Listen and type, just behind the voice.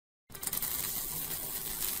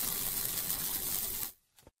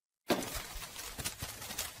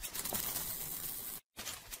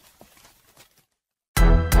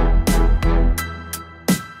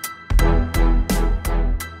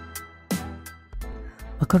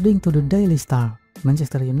According to the Daily Star,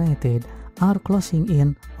 Manchester United are closing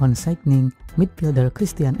in on signing midfielder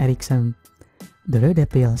Christian Eriksen. The Red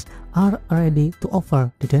Devils are ready to offer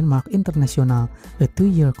the Denmark international a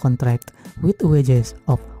 2-year contract with wages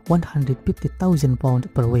of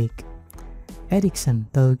 £150,000 per week. Eriksen,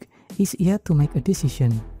 though, is yet to make a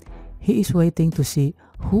decision. He is waiting to see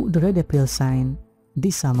who the Red Devils sign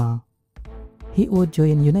this summer. He would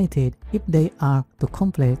join United if they are to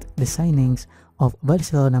complete the signings of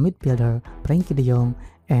Barcelona midfielder Frenkie de Jong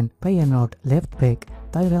and Feyenoord left back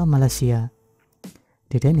Tyrell Malacia.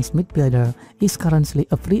 The Danish midfielder is currently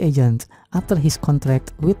a free agent after his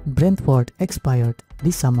contract with Brentford expired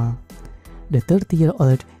this summer. The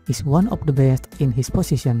 30-year-old is one of the best in his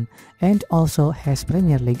position and also has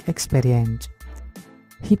Premier League experience.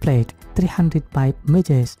 He played 305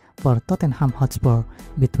 matches for Tottenham Hotspur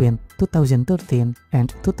between 2013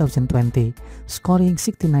 and 2020, scoring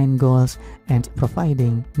 69 goals and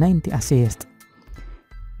providing 90 assists.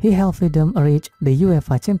 He helped them reach the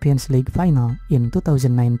UEFA Champions League final in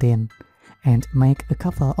 2019 and make a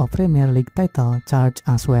couple of Premier League title charges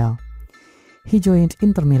as well. He joined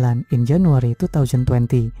Inter Milan in January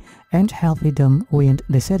 2020 and helped them win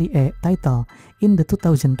the Serie A title in the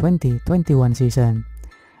 2020-21 season.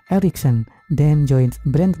 Eriksen then joined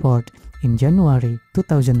Brentford in January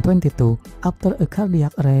 2022 after a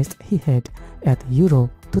cardiac arrest he had at Euro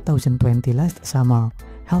 2020 last summer,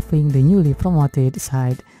 helping the newly promoted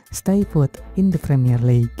side stay put in the Premier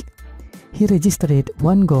League. He registered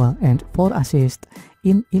 1 goal and 4 assists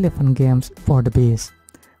in 11 games for the Bees.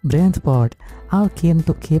 Brentford are keen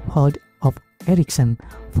to keep hold of Eriksen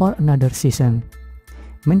for another season.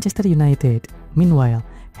 Manchester United, meanwhile,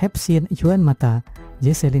 have seen Juan Mata,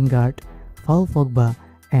 Jesse Lingard, Paul Pogba,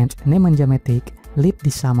 and Nemanja Matic leave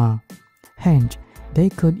this summer. Hence, they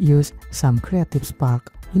could use some creative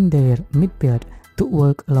spark in their midfield to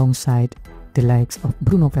work alongside the likes of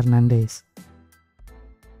Bruno Fernandes.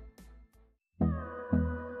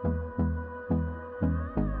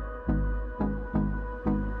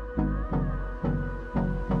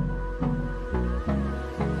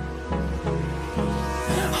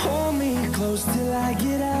 Hold me close till I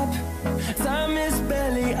get up. Time is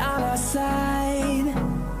barely on our side.